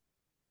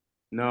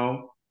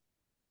 No,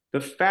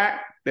 the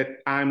fact that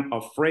I'm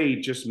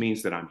afraid just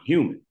means that I'm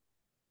human.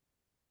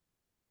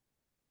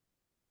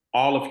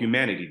 All of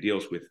humanity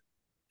deals with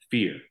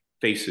fear,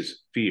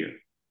 faces fear.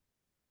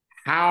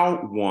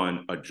 How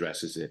one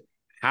addresses it,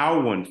 how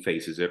one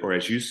faces it, or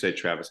as you said,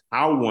 Travis,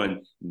 how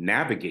one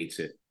navigates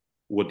it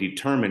will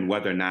determine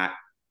whether or not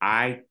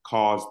I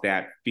cause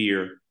that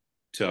fear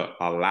to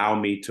allow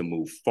me to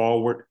move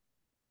forward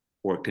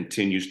or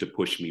continues to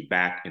push me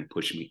back and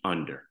push me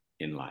under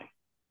in life.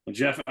 Well,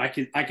 Jeff, I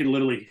could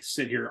literally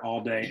sit here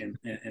all day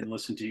and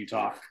listen to you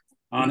talk,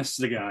 honest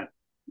to God.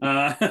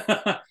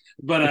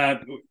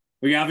 But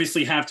we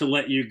obviously have to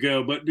let you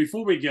go. But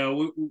before we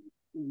go,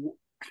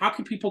 how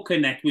can people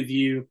connect with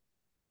you?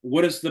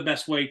 What is the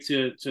best way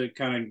to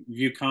kind of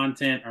view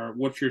content, or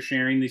what you're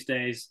sharing these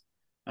days?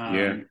 How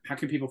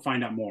can people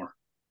find out more?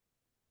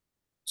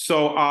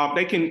 So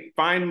they can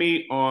find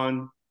me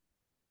on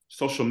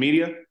social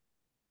media.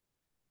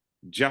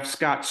 Jeff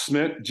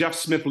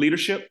Smith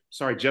Leadership.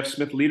 Jeff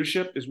Smith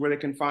Leadership is where they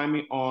can find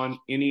me on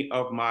any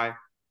of my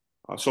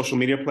social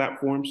media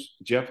platforms,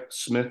 Jeff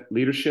Smith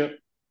Leadership.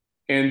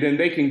 And then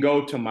they can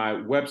go to my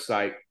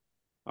website,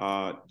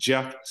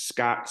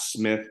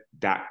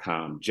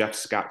 jeffscottsmith.com,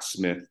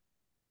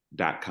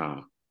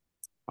 jeffscottsmith.com.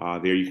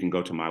 There you can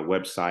go to my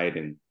website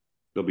and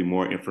there'll be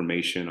more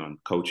information on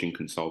coaching,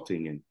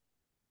 consulting, and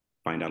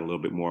find out a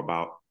little bit more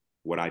about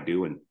what I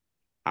do and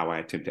how I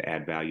attempt to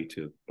add value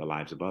to the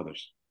lives of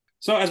others.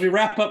 So as we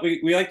wrap up,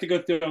 we like to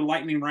go through a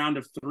lightning round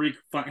of three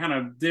kind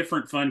of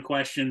different fun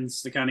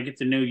questions to kind of get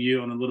to know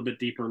you on a little bit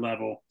deeper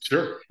level.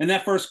 Sure. And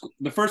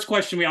the first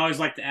question we always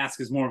like to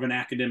ask is more of an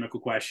academical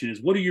question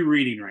is, what are you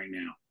reading right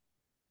now?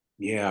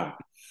 Yeah.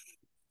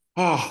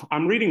 Oh,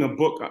 I'm reading a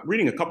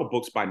couple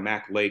books by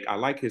Mac Lake. I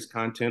like his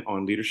content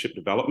on leadership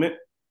development.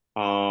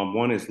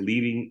 One is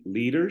Leading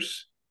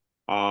Leaders,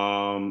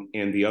 and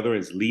the other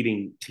is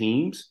Leading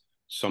Teams.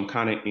 So I'm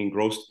kind of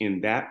engrossed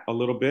in that a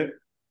little bit.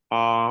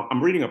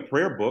 I'm reading a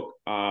prayer book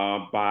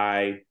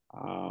by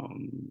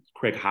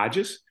Craig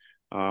Hodges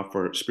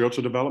for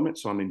spiritual development.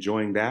 So I'm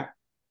enjoying that.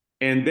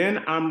 And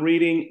then I'm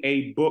reading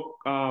a book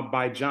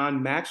by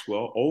John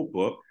Maxwell, old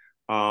book,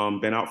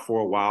 been out for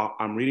a while.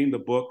 I'm reading the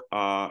book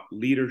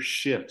Leader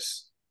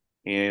Shifts.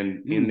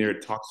 And in there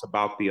it talks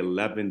about the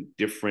 11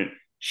 different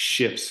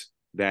shifts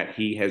that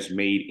he has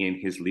made in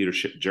his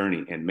leadership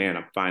journey. And man,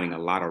 I'm finding a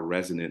lot of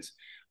resonance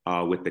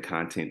with the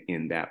content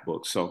in that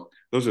book. So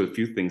those are a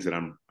few things that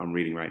I'm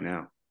reading right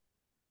now.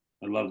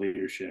 I love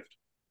leadership.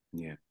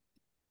 Yeah.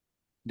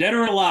 Dead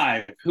or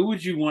alive, who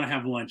would you want to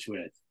have lunch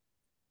with?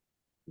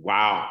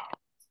 Wow.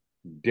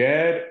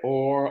 Dead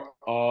or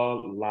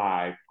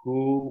alive,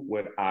 who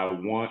would I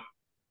want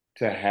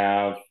to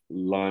have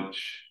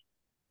lunch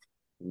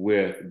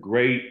with?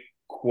 Great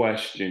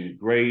question.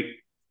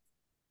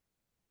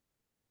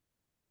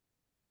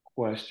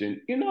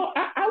 You know,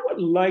 I would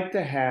like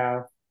to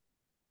have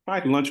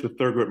lunch with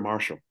Thurgood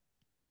Marshall.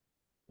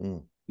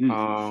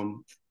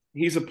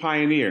 He's a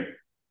pioneer.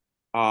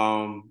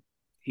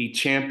 He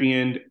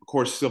championed, of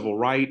course, civil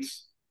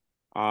rights,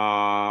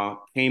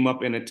 came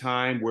up in a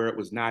time where it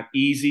was not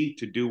easy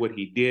to do what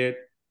he did.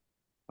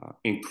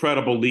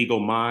 Incredible legal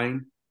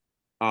mind.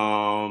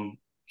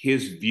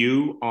 His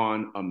view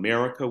on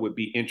America would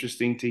be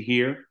interesting to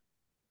hear.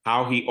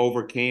 How he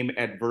overcame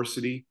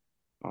adversity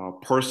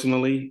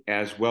personally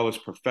as well as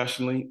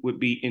professionally would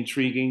be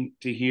intriguing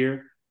to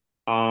hear.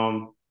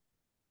 I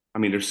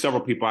mean, there's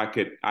several people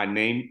I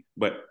name,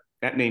 but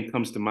that name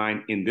comes to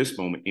mind in this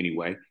moment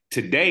anyway.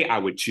 Today, I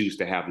would choose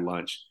to have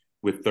lunch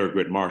with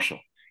Thurgood Marshall.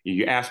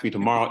 You ask me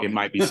tomorrow, it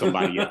might be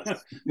somebody else.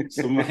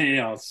 Somebody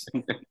else.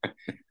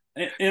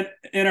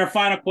 And our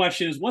final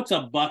question is, what's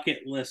a bucket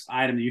list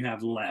item you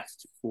have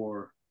left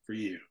for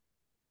you?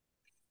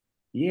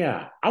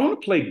 Yeah, I want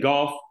to play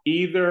golf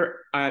either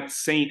at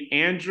St.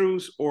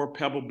 Andrews or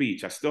Pebble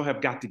Beach. I still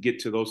have got to get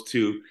to those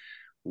two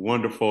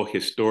wonderful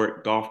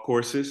historic golf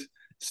courses.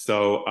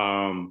 So,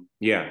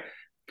 yeah,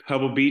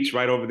 Pebble Beach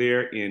right over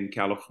there in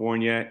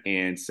California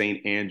and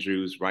St.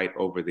 Andrews right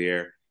over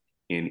there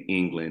in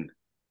England.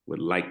 Would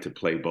like to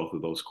play both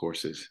of those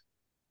courses.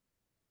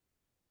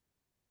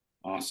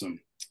 Awesome.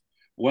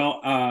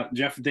 Well,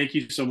 Jeff, thank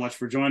you so much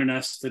for joining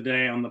us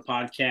today on the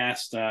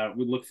podcast.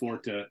 We look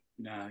forward to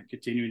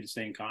continuing to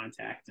stay in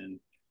contact and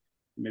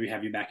maybe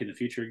have you back in the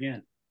future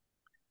again.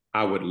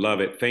 I would love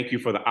it. Thank you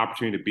for the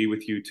opportunity to be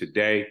with you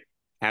today.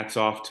 Hats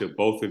off to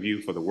both of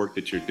you for the work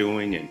that you're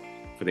doing and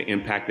for the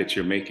impact that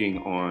you're making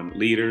on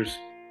leaders.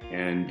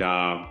 And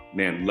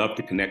man, love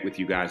to connect with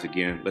you guys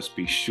again. Let's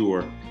be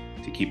sure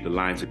to keep the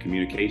lines of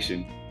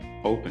communication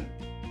open.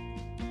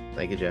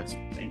 Thank you, Jeff.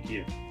 Thank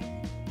you.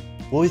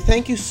 Well, we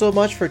thank you so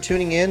much for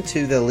tuning in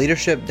to the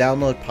Leadership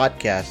Download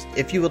podcast.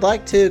 If you would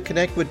like to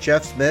connect with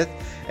Jeff Smith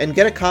and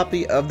get a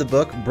copy of the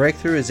book,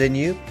 Breakthrough is in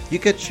You, you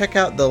can check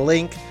out the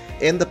link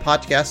in the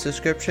podcast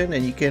description,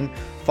 and you can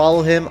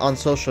follow him on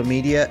social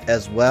media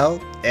as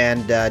well,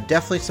 and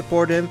definitely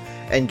support him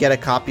and get a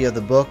copy of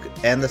the book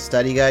and the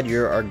study guide.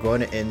 You are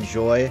going to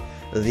enjoy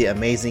the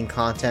amazing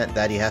content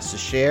that he has to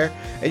share,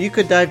 and you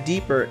could dive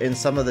deeper in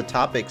some of the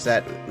topics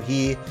that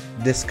he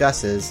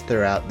discusses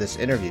throughout this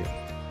interview.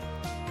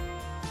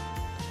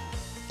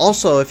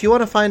 Also, if you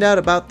want to find out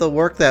about the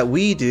work that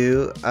we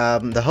do,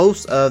 the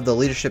host of the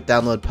Leadership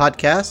Download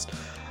podcast,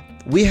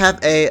 we have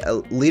a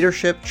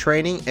leadership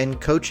training and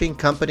coaching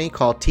company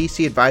called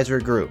TC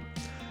Advisory Group.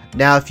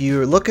 Now, if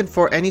you're looking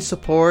for any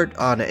support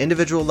on an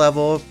individual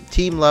level,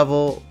 team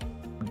level,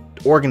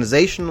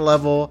 organization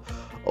level,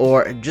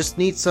 or just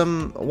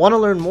want to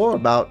learn more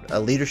about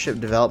leadership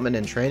development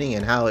and training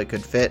and how it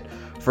could fit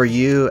for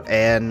you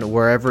and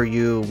wherever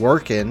you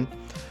work in,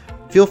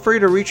 feel free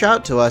to reach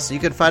out to us. You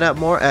can find out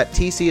more at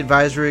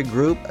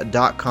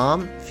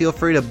tcadvisorygroup.com. Feel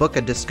free to book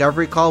a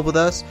discovery call with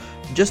us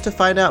just to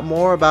find out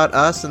more about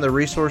us and the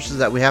resources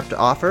that we have to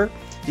offer.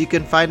 You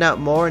can find out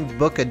more and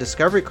book a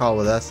discovery call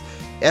with us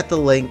at the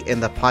link in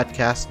the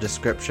podcast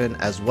description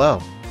as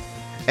well.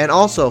 And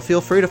also,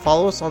 feel free to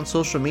follow us on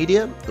social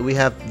media. We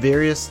have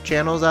various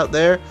channels out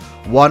there.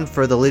 One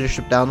for the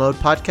Leadership Download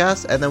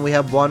podcast, and then we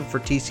have one for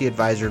TC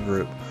Advisor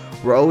Group.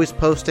 We're always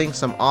posting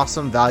some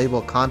awesome,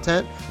 valuable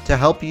content to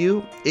help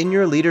you in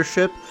your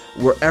leadership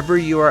wherever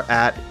you are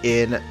at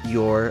in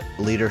your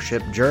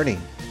leadership journey.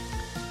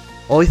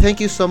 Well, we thank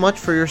you so much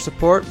for your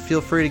support.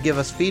 Feel free to give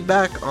us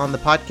feedback on the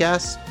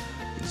podcast.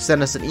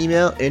 Send us an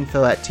email,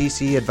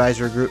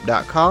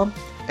 info@tcadvisorgroup.com.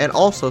 And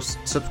also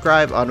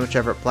subscribe on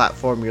whichever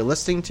platform you're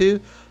listening to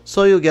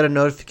so you'll get a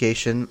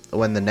notification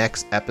when the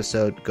next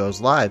episode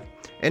goes live.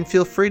 And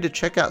feel free to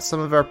check out some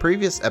of our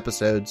previous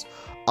episodes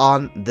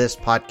on this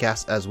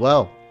podcast as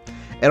well.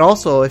 And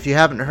also, if you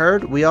haven't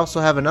heard, we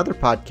also have another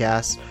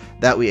podcast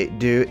that we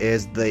do,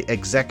 is the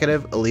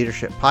Executive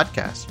Leadership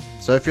Podcast.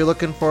 So if you're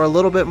looking for a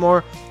little bit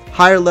more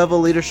higher level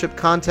leadership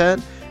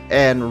content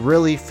and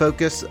really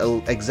focus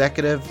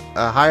executive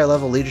higher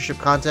level leadership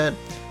content,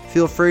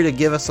 feel free to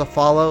give us a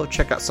follow.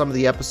 Check out some of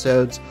the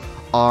episodes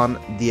on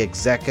the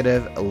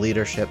Executive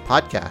Leadership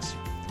Podcast.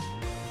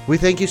 We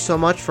thank you so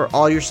much for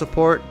all your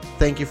support.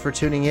 Thank you for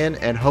tuning in,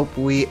 and hope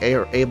we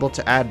are able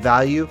to add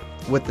value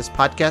with this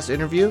podcast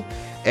interview.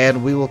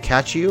 And we will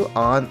catch you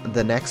on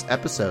the next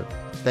episode.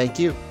 Thank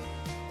you.